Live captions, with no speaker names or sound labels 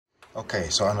Okay,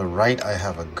 so on the right I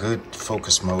have a good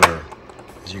focus motor.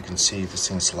 As you can see, this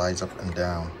thing slides up and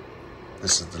down.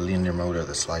 This is the linear motor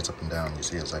that slides up and down. You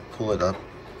see, as I pull it up,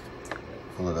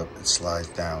 it slides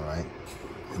down, right?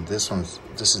 And this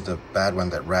is the bad one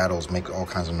that rattles, make all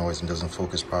kinds of noise and doesn't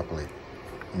focus properly.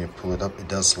 When you pull it up, it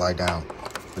does slide down.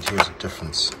 But here's the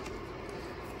difference.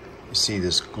 You see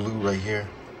this glue right here?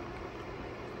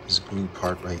 This glue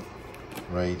part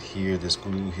right here, this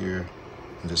glue here,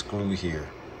 and this glue here.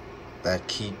 That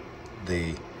keep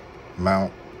the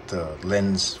mount the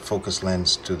lens, focus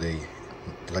lens, to the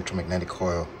electromagnetic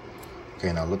coil.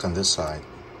 Okay, now look on this side.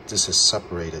 This is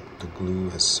separated. The glue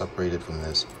is separated from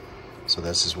this. So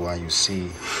this is why you see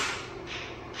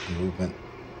movement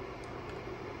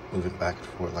back and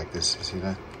forth like this. You see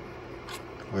that?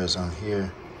 Whereas on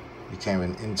here, you can't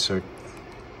even insert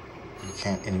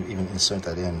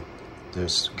that in.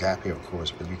 There's a gap here, of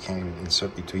course, but you can't even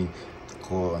insert between the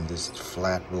coil and this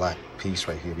flat black piece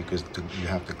right here, because you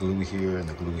have the glue here and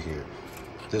the glue here.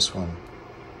 This one,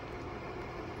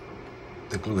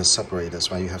 the glue is separated. That's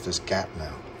why you have this gap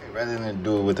now. Okay, rather than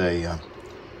do it with a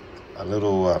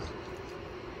little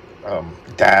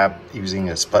dab using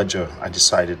a spudger, I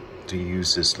decided to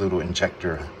use this little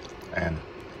injector, and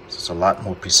it's a lot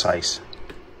more precise.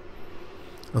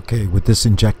 Okay, with this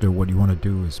injector, what you want to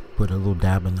do is put a little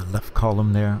dab in the left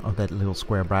column there of that little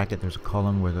square bracket. There's a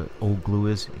column where the old glue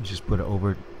is. You just put it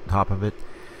over top of it,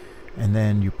 and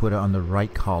then you put it on the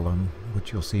right column,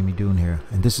 which you'll see me doing here.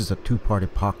 And this is a two-part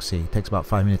epoxy. It takes about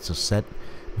 5 minutes to set.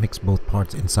 Mix both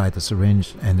parts inside the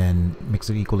syringe, and then mix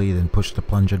it equally, then push the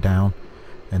plunger down,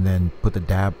 and then put the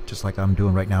dab, just like I'm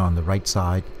doing right now, on the right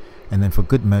side. And then for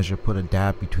good measure, put a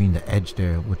dab between the edge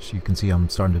there, which you can see I'm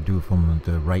starting to do from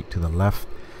the right to the left.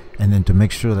 And then to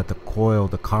make sure that the coil,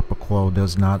 the copper coil,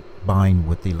 does not bind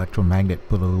with the electromagnet,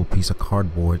 put a little piece of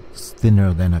cardboard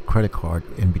thinner than a credit card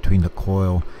in between the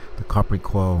coil, the coppery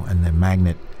coil, and the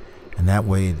magnet. And that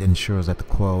way it ensures that the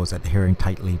coil is adhering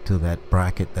tightly to that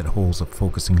bracket that holds the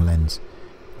focusing lens.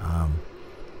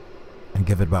 And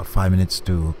give it about 5 minutes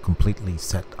to completely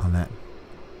set on that.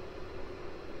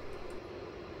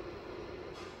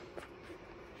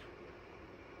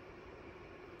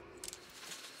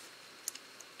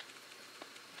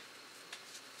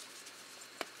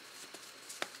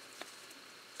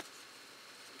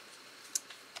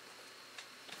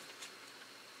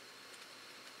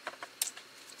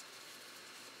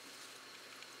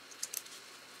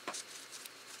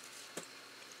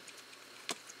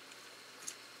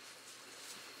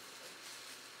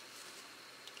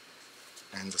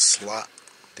 And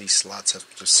these slots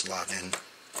have to slot in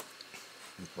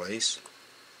place.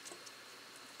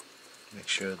 Make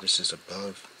sure this is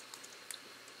above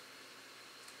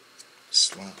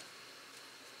slot.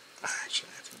 Actually,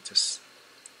 I think this.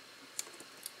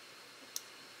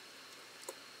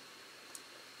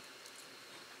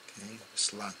 Okay, the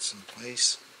slot's in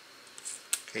place.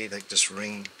 Okay, like this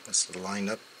ring, let's line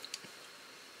up.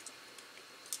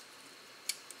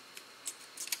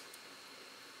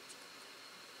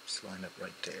 Line up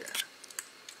right there.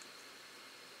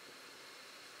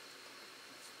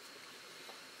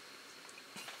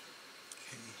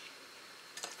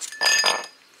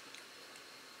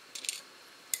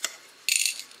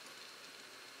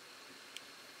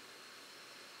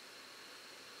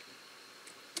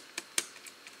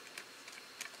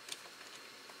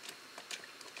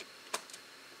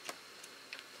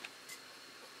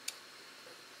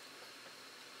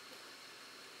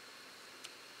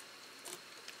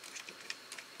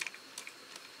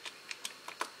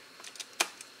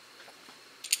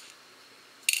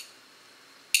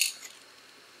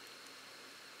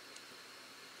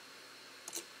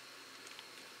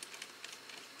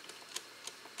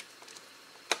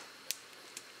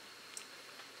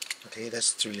 Okay,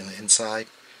 that's 3 on the inside,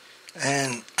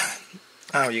 and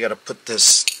now you got to put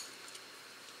this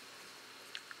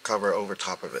cover over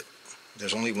top of it.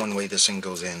 There's only one way this thing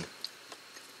goes in,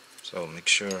 so make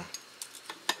sure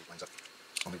it lines up.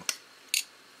 Only one.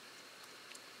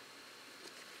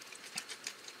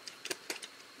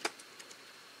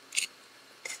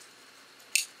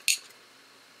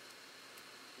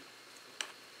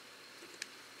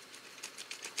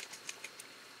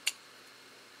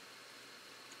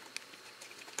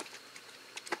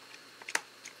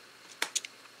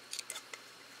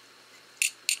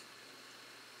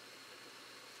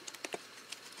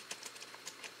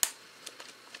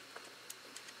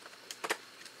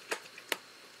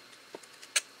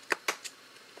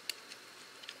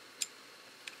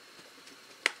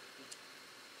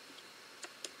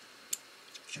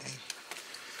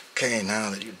 Okay, now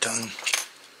that you're done,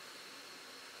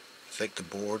 take the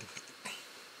board,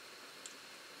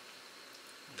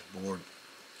 board.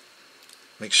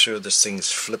 Make sure this thing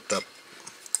is flipped up.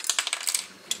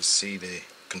 You see the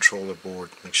controller board.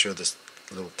 Make sure this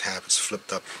little tab is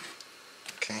flipped up.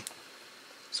 Okay.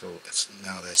 So it's,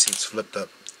 now that I see it's flipped up,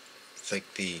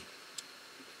 take the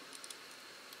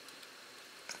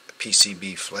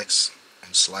PCB flex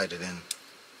and slide it in.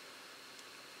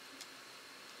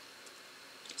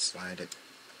 Slide it.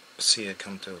 See it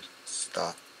come to a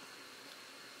stop.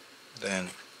 Then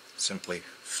simply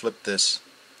flip this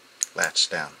latch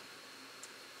down.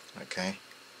 Okay,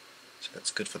 so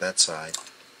that's good for that side.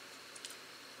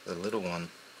 The little one,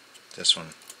 this one,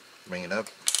 bring it up.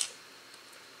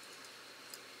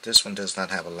 This one does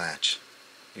not have a latch.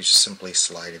 You just simply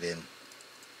slide it in.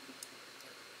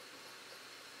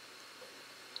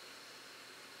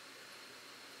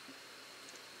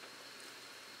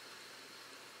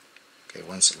 Okay,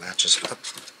 once it latches up,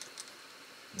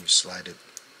 you slide it,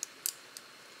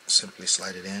 simply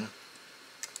slide it in,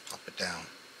 pop it down,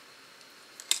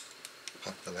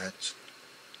 pop the latch.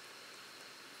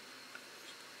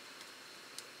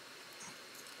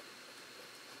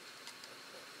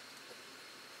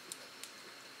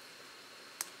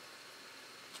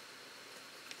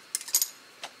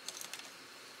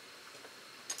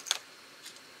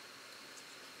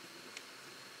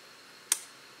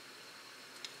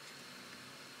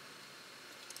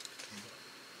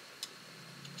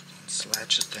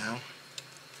 Latch it down.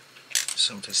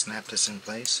 Simply snap this in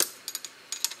place.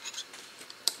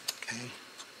 Okay.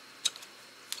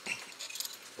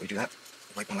 We do that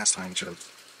like one last time. We should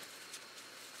have.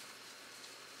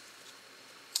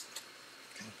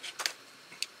 Okay.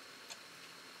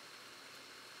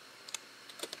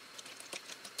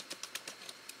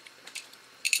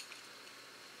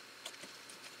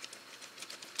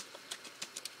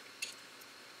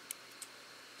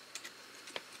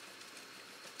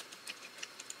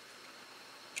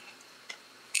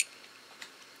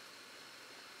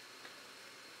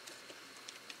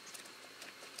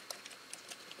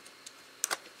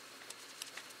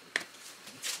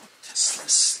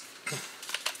 This.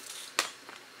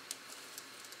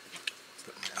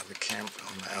 Put my other camera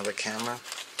on my other camera.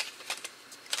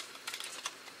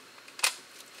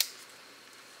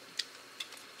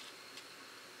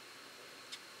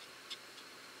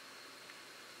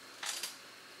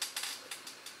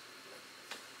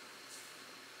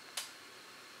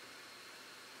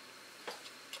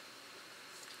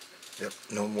 Yep,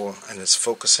 no more, and it's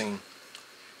focusing,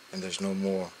 and there's no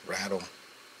more rattle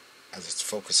as it's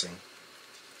focusing.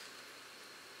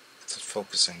 It's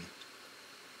focusing.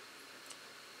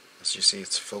 As you see,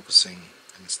 it's focusing,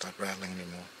 and it's not rattling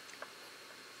anymore.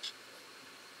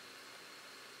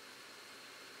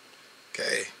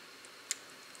 Okay.